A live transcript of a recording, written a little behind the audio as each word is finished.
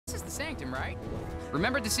the sanctum, right?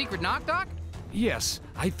 Remembered the secret knock, Doc? Yes,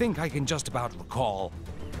 I think I can just about recall.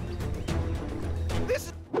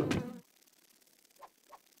 This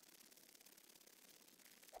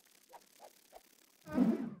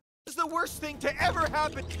is the worst thing to ever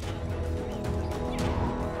happen.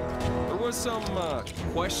 There was some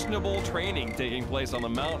questionable training taking place on the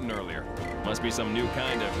mountain earlier. Must be some new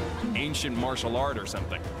kind of ancient martial art or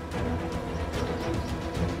something.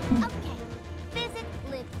 Okay. Visit,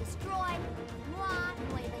 live, destroy. Moi,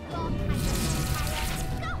 nueva York,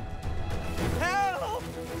 Go! Help!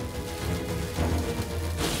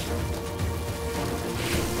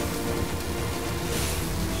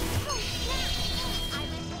 I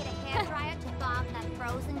went to get a hairdryer to thaw out that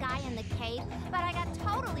frozen guy in the cave, but I got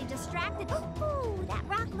totally distracted. Ooh, that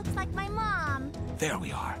rock looks like my mom. There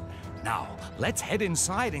we are. Now, let's head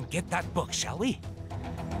inside and get that book, shall we?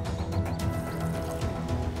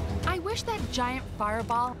 I wish that giant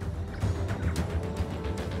fireball...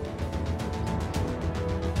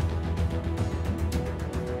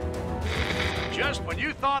 Just when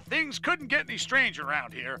you thought things couldn't get any stranger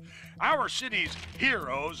around here, our city's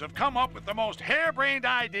heroes have come up with the most harebrained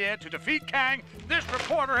idea to defeat Kang this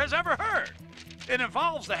reporter has ever heard. It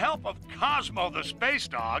involves the help of Cosmo the space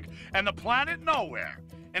dog and the planet Nowhere,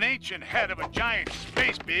 an ancient head of a giant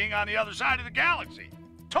space being on the other side of the galaxy.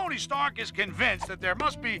 Tony Stark is convinced that there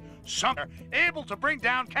must be someone able to bring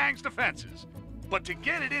down Kang's defenses. But to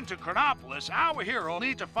get it into Chronopolis, our hero will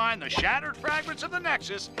need to find the shattered fragments of the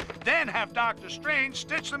Nexus, then have Doctor Strange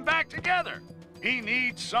stitch them back together. He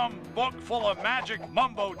needs some book full of magic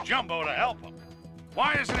mumbo-jumbo to help him.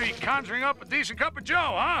 Why isn't he conjuring up a decent cup of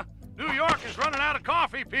joe, huh? New York is running out of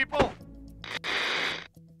coffee, people.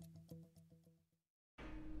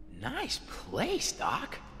 Nice place,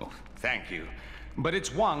 Doc. Oh, thank you. But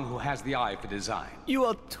it's Wang who has the eye for design. You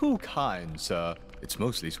are too kind, sir. It's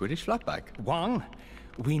mostly Swedish flatback. Wang,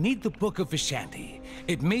 we need the Book of Vishanti.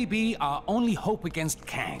 It may be our only hope against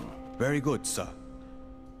Kang. Very good, sir.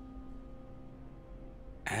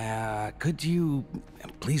 Could you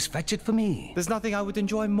please fetch it for me? There's nothing I would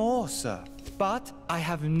enjoy more, sir. But I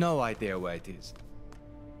have no idea where it is.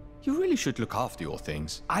 You really should look after your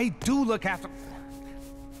things. I do look after...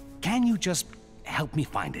 Can you just help me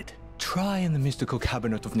find it? Try in the mystical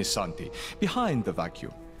cabinet of Nisanti, behind the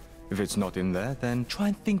vacuum. If it's not in there, then try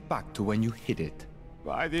and think back to when you hid it.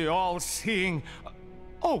 By the all-seeing...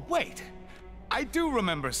 Oh, wait! I do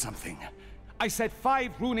remember something. I set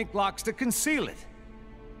 5 runic locks to conceal it.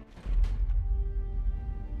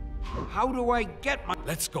 How do I get my...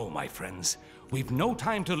 Let's go, my friends. We've no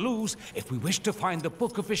time to lose if we wish to find the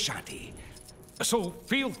Book of Vishanti. So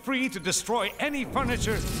feel free to destroy any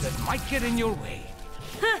furniture that might get in your way.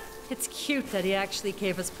 It's cute that he actually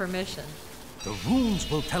gave us permission. The runes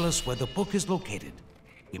will tell us where the book is located.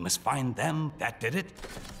 We must find them, that did it.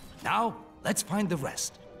 Now, let's find the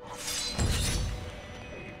rest.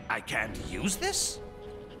 I can't use this?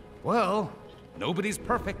 Well, nobody's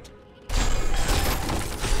perfect.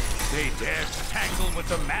 They dare to tangle with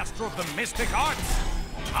the master of the mystic arts.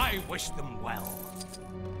 I wish them well.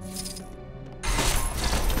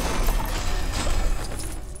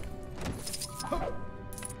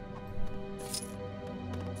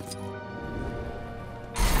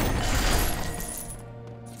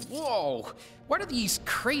 Whoa! What are these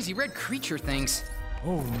crazy red creature things?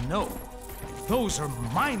 Oh no. Those are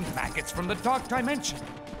mind maggots from the dark dimension.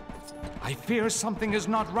 I fear something is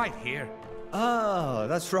not right here. Ah,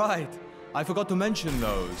 that's right. I forgot to mention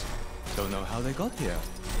those. Don't know how they got here.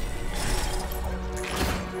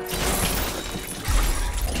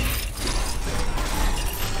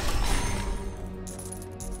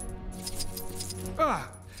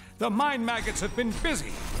 The mind maggots have been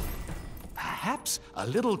busy. Perhaps a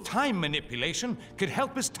little time manipulation could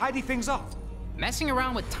help us tidy things up. Messing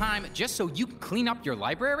around with time just so you can clean up your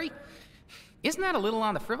library? Isn't that a little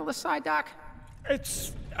on the frivolous side, Doc?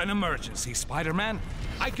 It's an emergency, Spider-Man.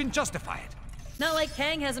 I can justify it. Not like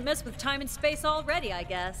Kang hasn't messed with time and space already, I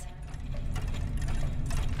guess.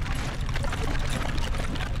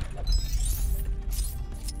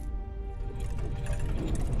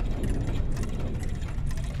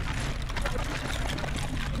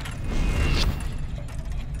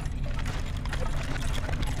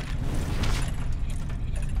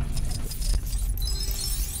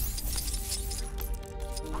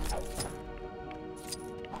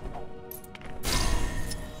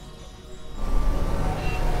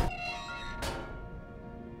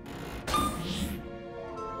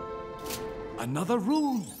 Another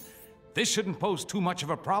rune. This shouldn't pose too much of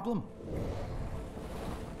a problem.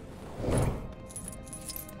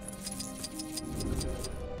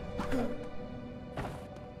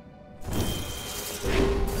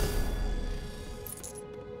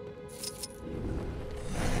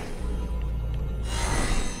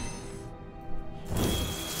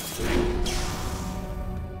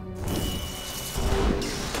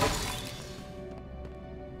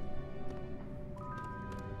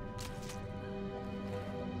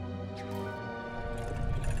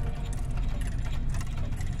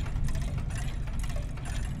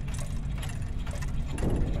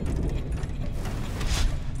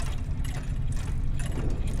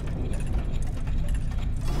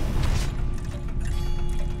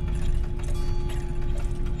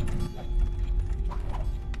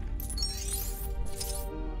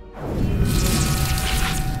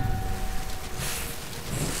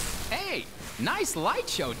 Nice light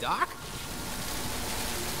show, Doc.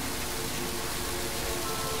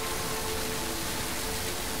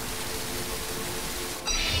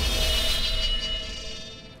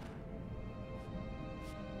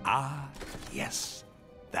 Ah, yes.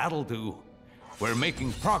 That'll do. We're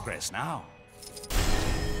making progress now.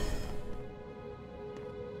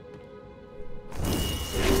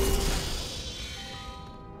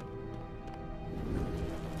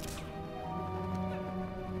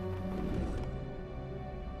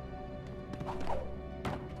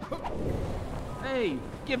 Hey,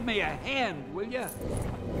 give me a hand, will ya?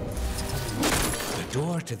 The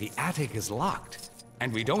door to the attic is locked,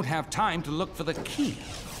 and we don't have time to look for the key.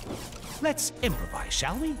 Let's improvise,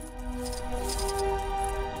 shall we?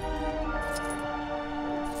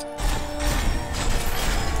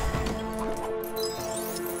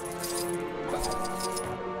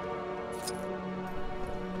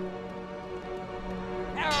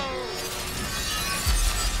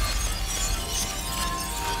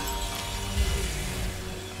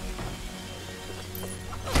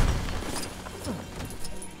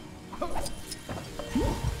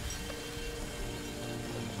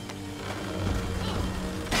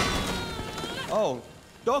 Oh,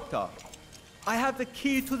 Doctor, I have the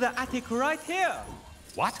key to the attic right here.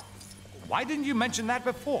 What? Why didn't you mention that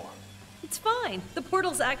before? It's fine. The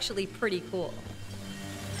portal's actually pretty cool.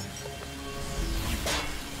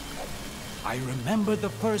 I remember the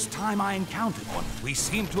first time I encountered one. We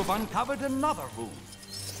seem to have uncovered another room.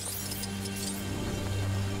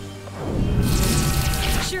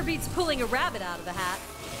 Sure beats pulling a rabbit out of the hat.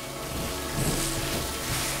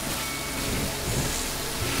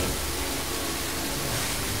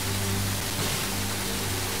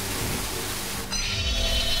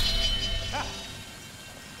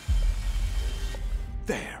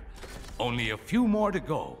 There. Only a few more to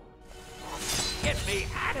go. Get me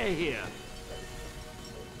out of here!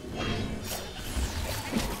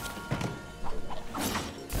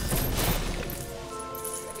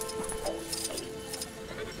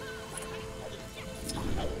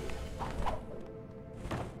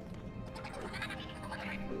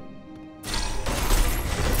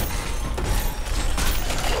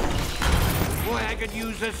 Boy, I could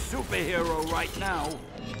use a superhero right now.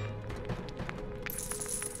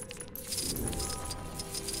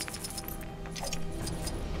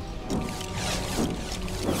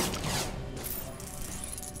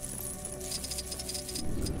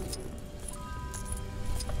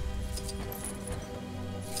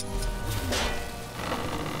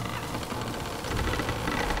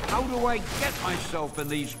 How do I get myself in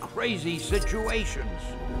these crazy situations?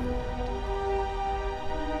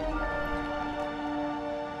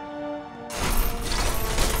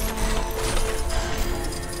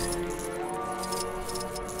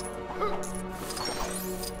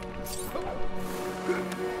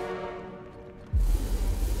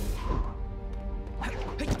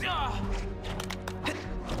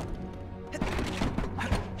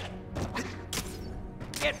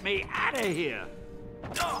 Get me out of here!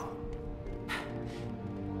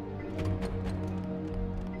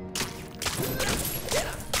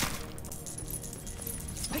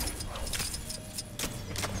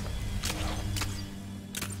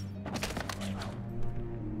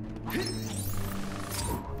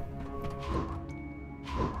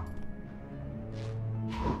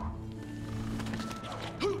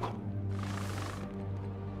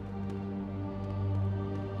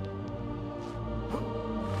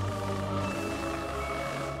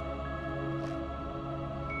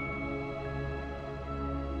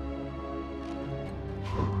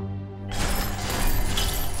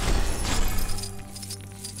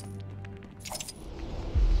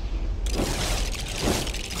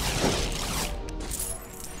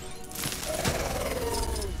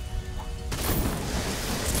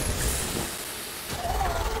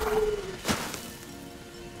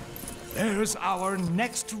 There's our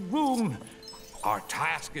next room. Our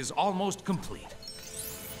task is almost complete.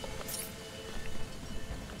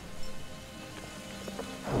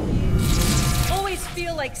 Always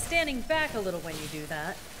feel like standing back a little when you do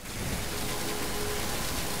that.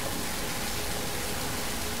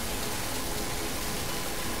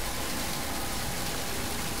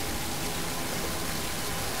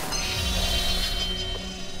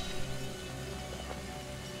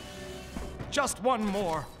 Just one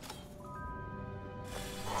more.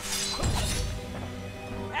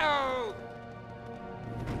 Oh!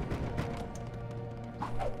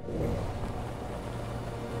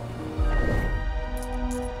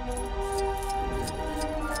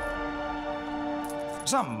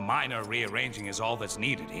 Some minor rearranging is all that's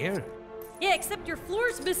needed here. Yeah, except your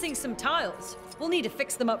floor's missing some tiles. We'll need to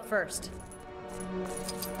fix them up first.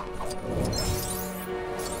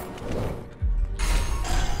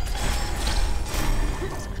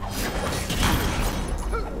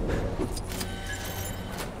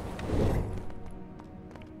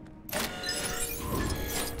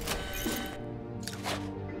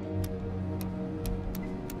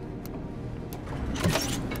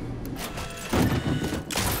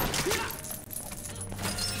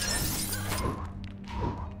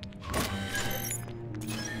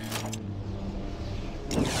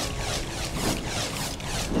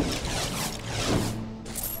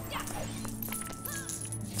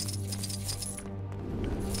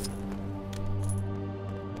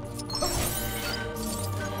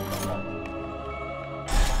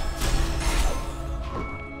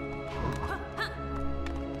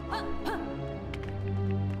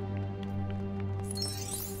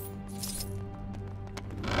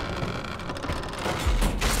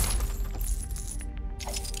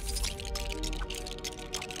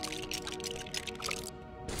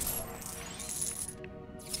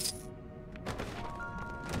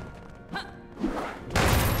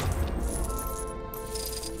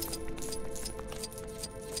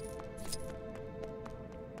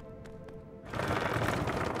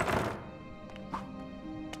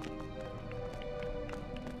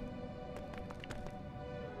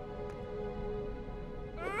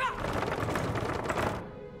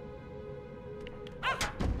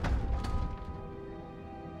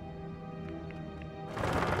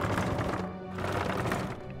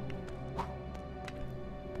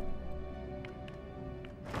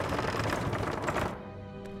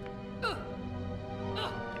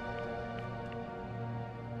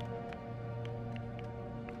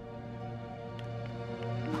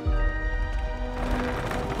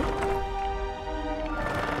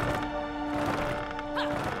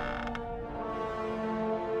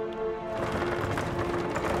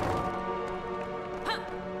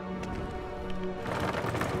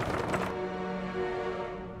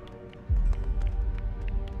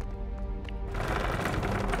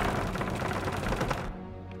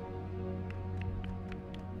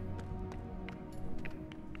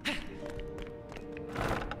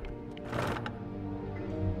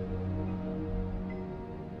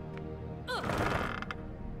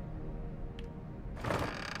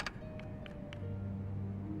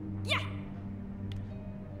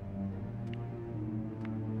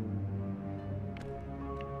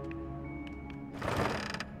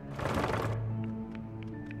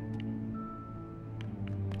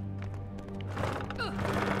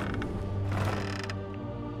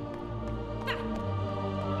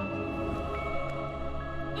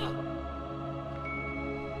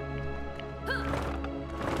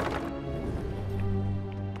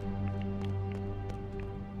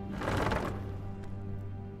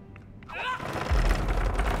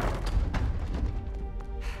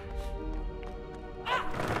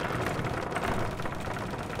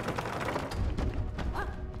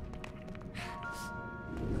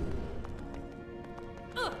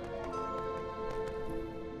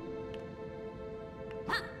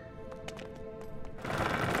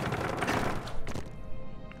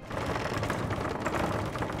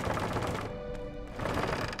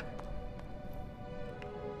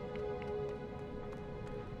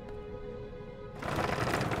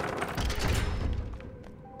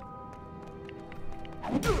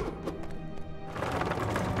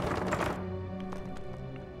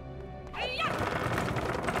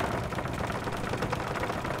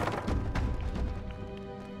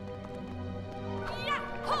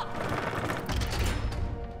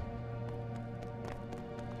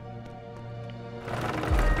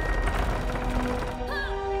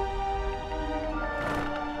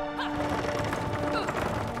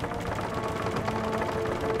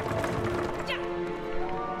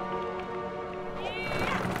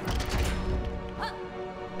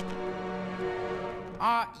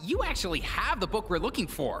 You actually have the book we're looking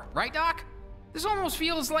for, right, Doc? This almost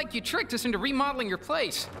feels like you tricked us into remodeling your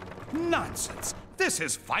place. Nonsense. This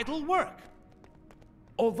is vital work.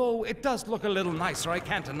 Although it does look a little nicer, I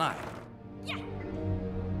can't deny.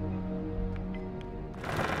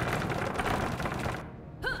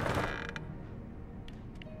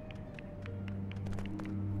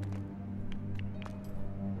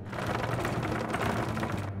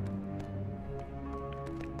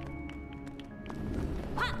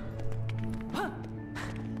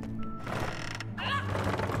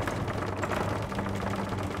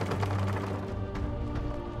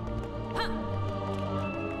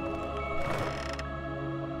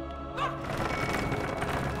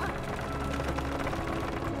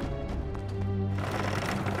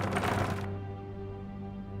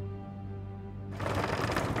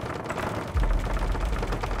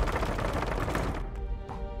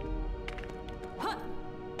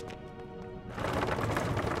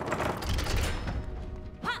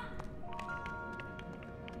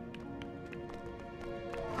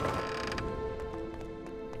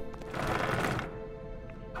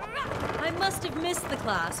 must have missed the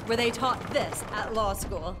class where they taught this at law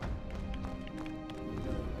school.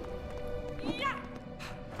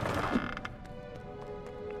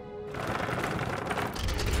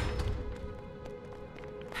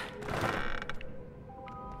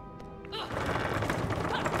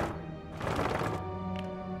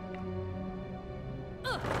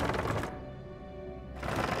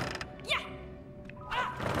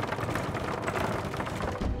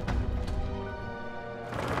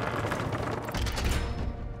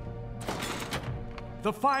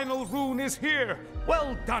 The final rune is here.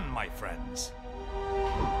 Well done, my friends.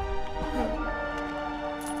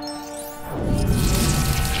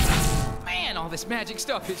 Man, all this magic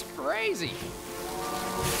stuff is crazy.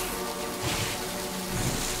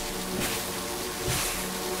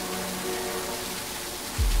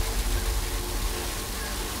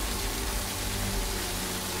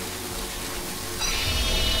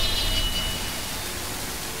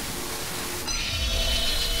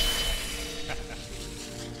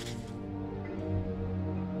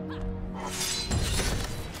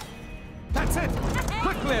 That's it!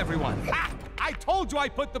 Quickly, everyone! Ha! I told you I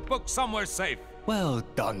put the book somewhere safe. Well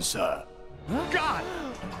done, sir. God!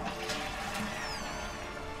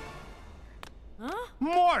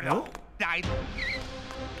 Mordo!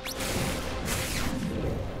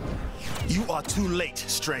 You are too late,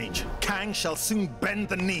 Strange. Kang shall soon bend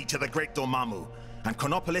the knee to the great Dormomu, and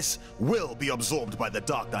Chronopolis will be absorbed by the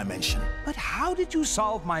Dark Dimension. But how did you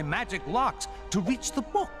solve my magic locks to reach the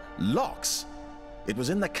book? Locks? It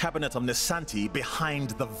was in the cabinet of Nisanti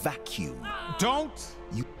behind the vacuum. Don't!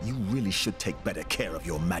 You really should take better care of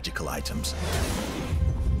your magical items.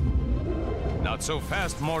 Not so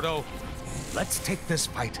fast, Mordo. Let's take this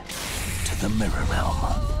fight to the Mirror Realm.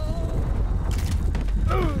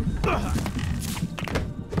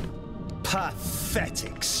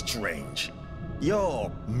 Pathetic, Strange.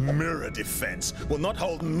 Your mirror defense will not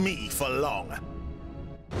hold me for long.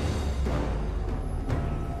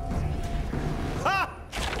 Ha!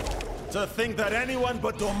 To think that anyone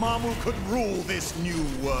but Dormomu could rule this new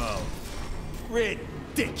world.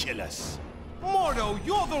 Ridiculous. Mordo,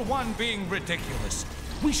 you're the one being ridiculous.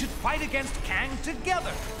 We should fight against Kang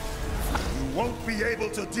together. You won't be able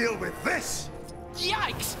to deal with this.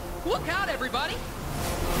 Yikes! Look out, everybody!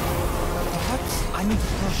 Perhaps I need to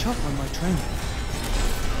brush up on my training.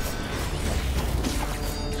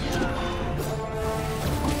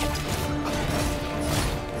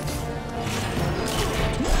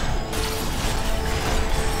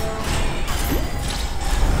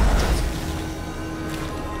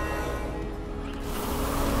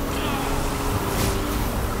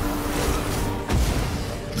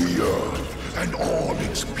 The earth and all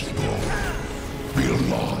its people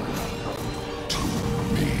belong to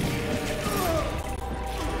me.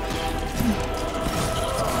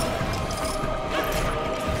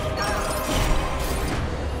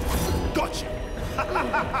 Gotcha!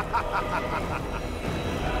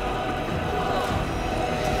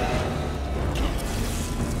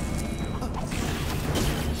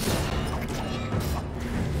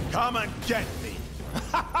 Come and get me!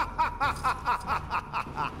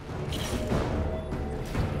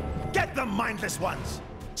 Get the mindless ones!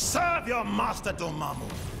 Serve your master, Dormomu!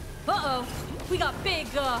 Uh-oh. We got big,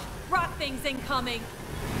 rock things incoming.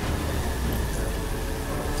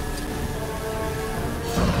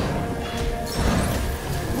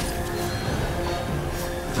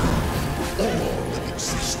 All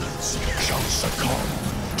existence shall succumb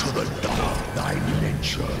to the dark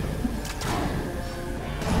dimension.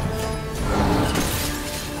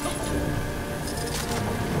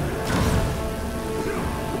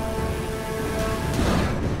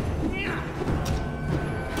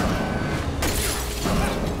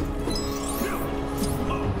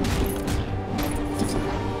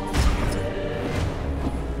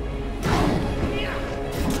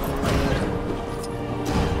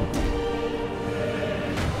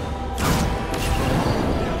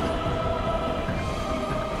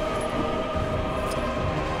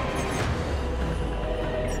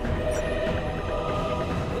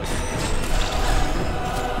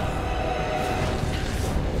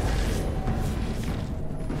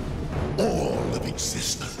 All of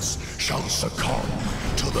existence shall succumb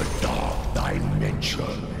to the dark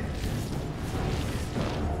dimension.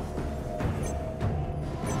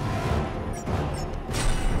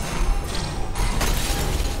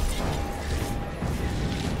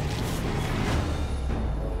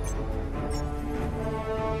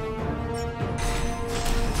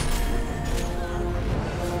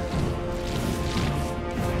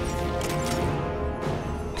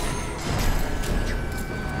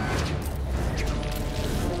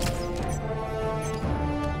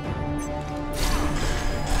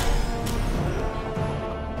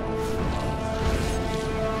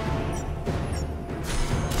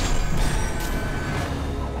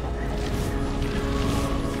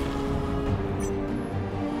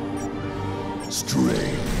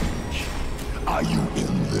 Strange. Are you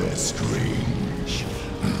in there, Strange?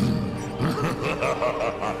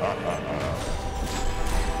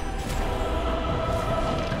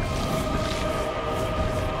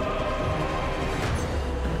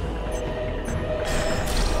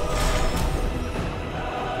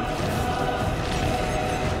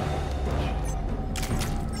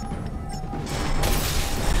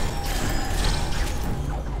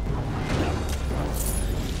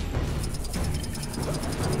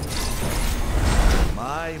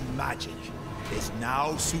 My magic is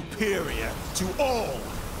now superior to all.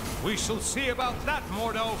 We shall see about that,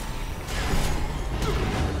 Mordo.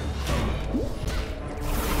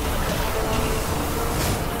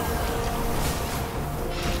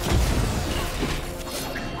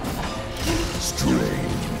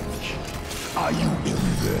 Strange. Are you in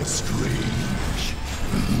there, Strange?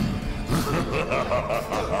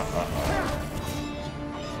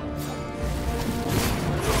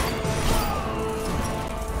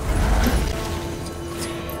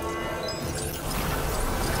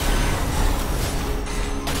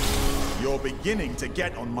 You're beginning to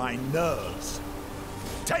get on my nerves.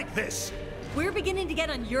 Take this! We're beginning to get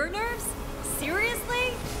on your nerves?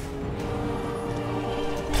 Seriously?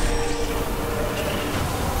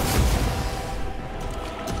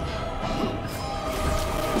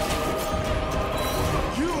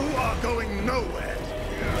 You are going nowhere!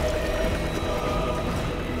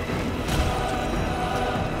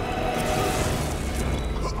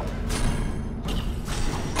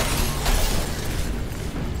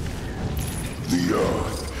 The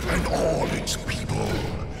earth and all its people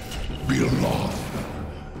belong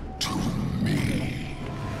to me.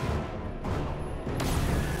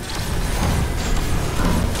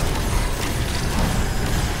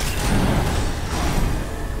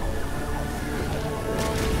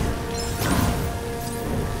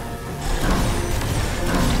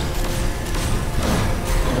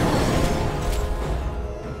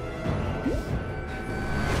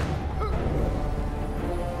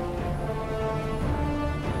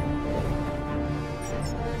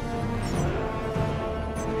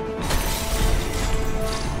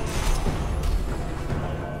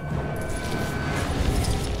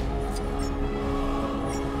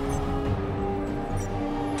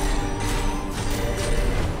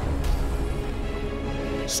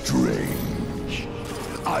 Strange.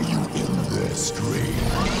 Are you in there, Strange?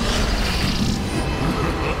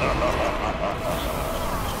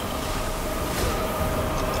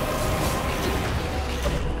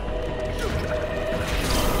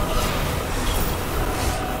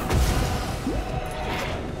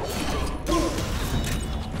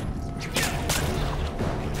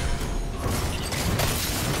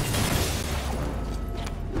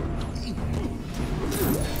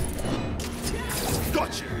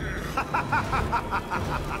 Got you!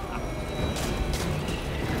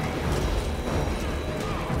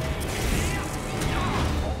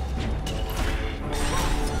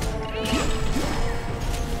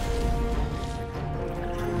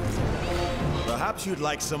 Perhaps you'd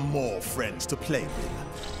like some more friends to play with.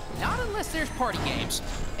 Not unless there's party games.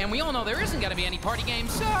 And we all know there isn't gonna be any party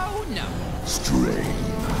games, so no. Strange.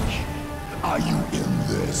 Are you in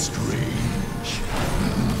there, Strange?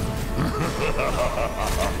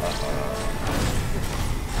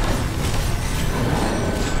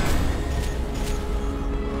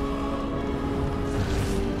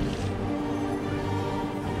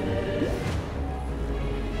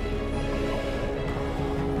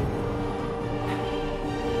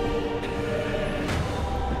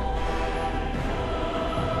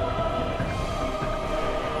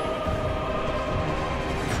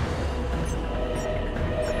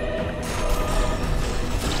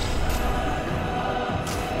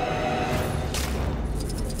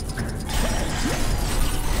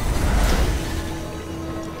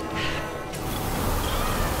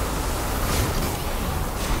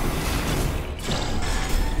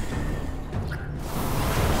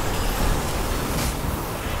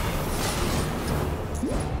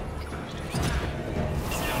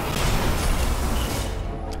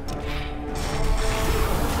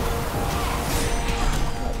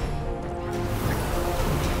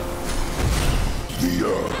 The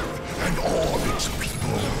earth and all its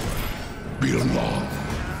people belong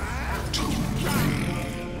to me.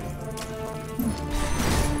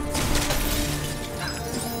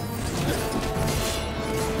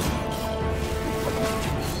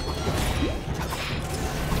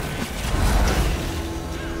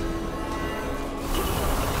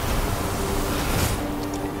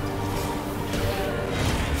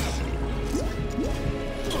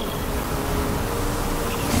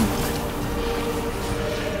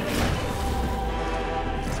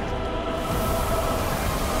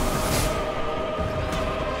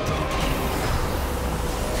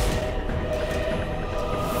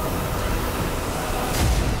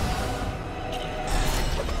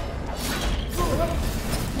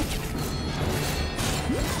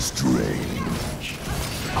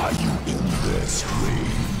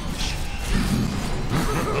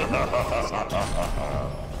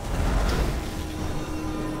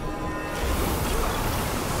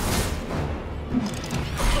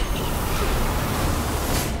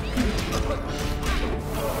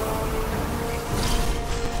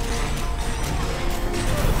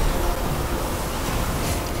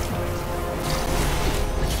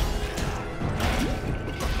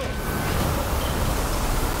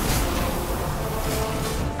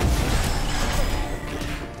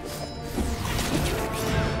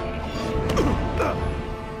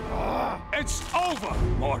 It's over,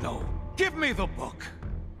 Mordo. Give me the book.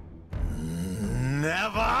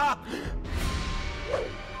 Never!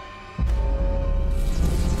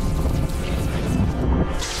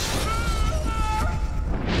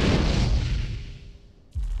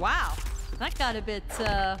 Wow, that got a bit,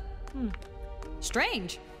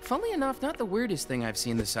 strange. Funnily enough, not the weirdest thing I've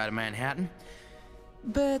seen this side of Manhattan.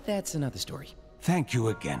 But that's another story. Thank you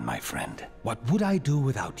again, my friend. What would I do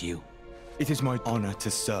without you? It is my honor to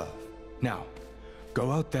serve. Now,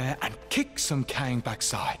 go out there and kick some Kang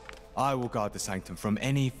backside. I will guard the sanctum from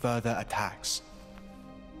any further attacks.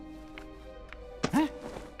 Huh?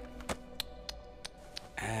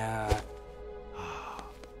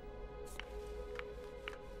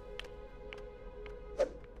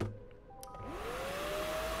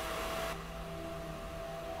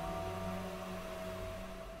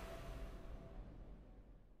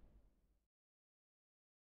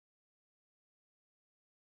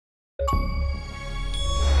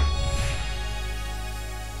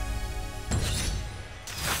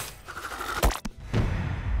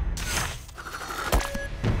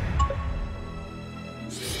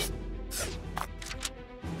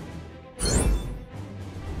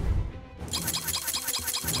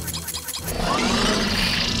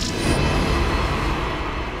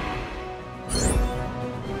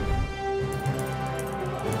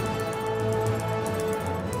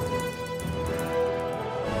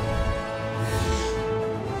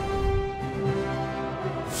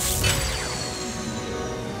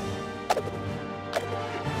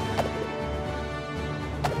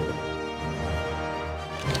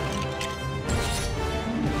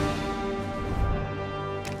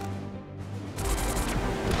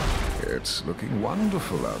 It's looking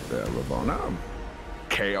wonderful out there, Ravonna.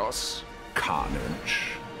 Chaos,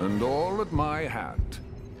 carnage, and all at my hand.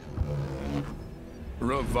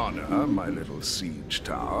 Ravonna, my little siege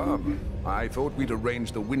tower, I thought we'd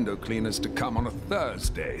arrange the window cleaners to come on a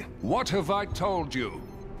Thursday. What have I told you?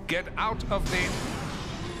 Get out of the...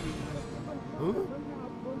 Huh?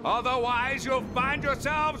 Otherwise, you'll find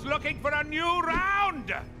yourselves looking for a new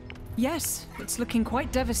round! Yes, it's looking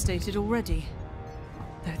quite devastated already.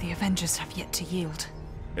 Though the Avengers have yet to yield.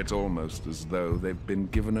 It's almost as though they've been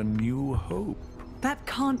given a new hope. That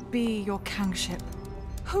can't be your Kangship.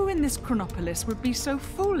 Who in this Chronopolis would be so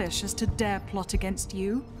foolish as to dare plot against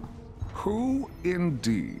you? Who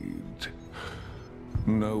indeed?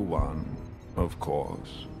 No one, of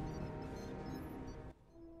course.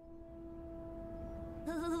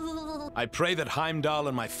 I pray that Heimdall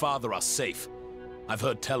and my father are safe. I've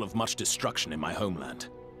heard tell of much destruction in my homeland.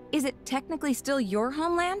 Is it technically still your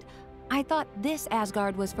homeland? I thought this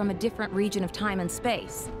Asgard was from a different region of time and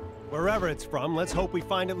space. Wherever it's from, let's hope we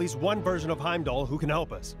find at least one version of Heimdall who can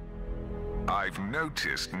help us. I've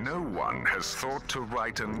noticed no one has thought to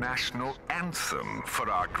write a national anthem for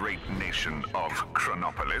our great nation of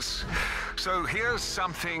Chronopolis. So here's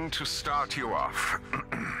something to start you off.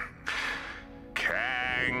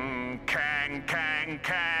 Kang, Kang, Kang,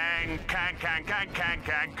 Kang, Kang, Kang, Kang, Kang,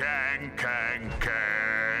 Kang, Kang, Kang,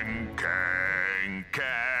 Kang, Kang,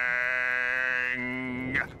 Kang.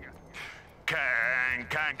 Kang,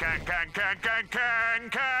 Kang, Kang, Kang, Kang, Kang, Kang,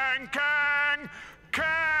 Kang, Kang.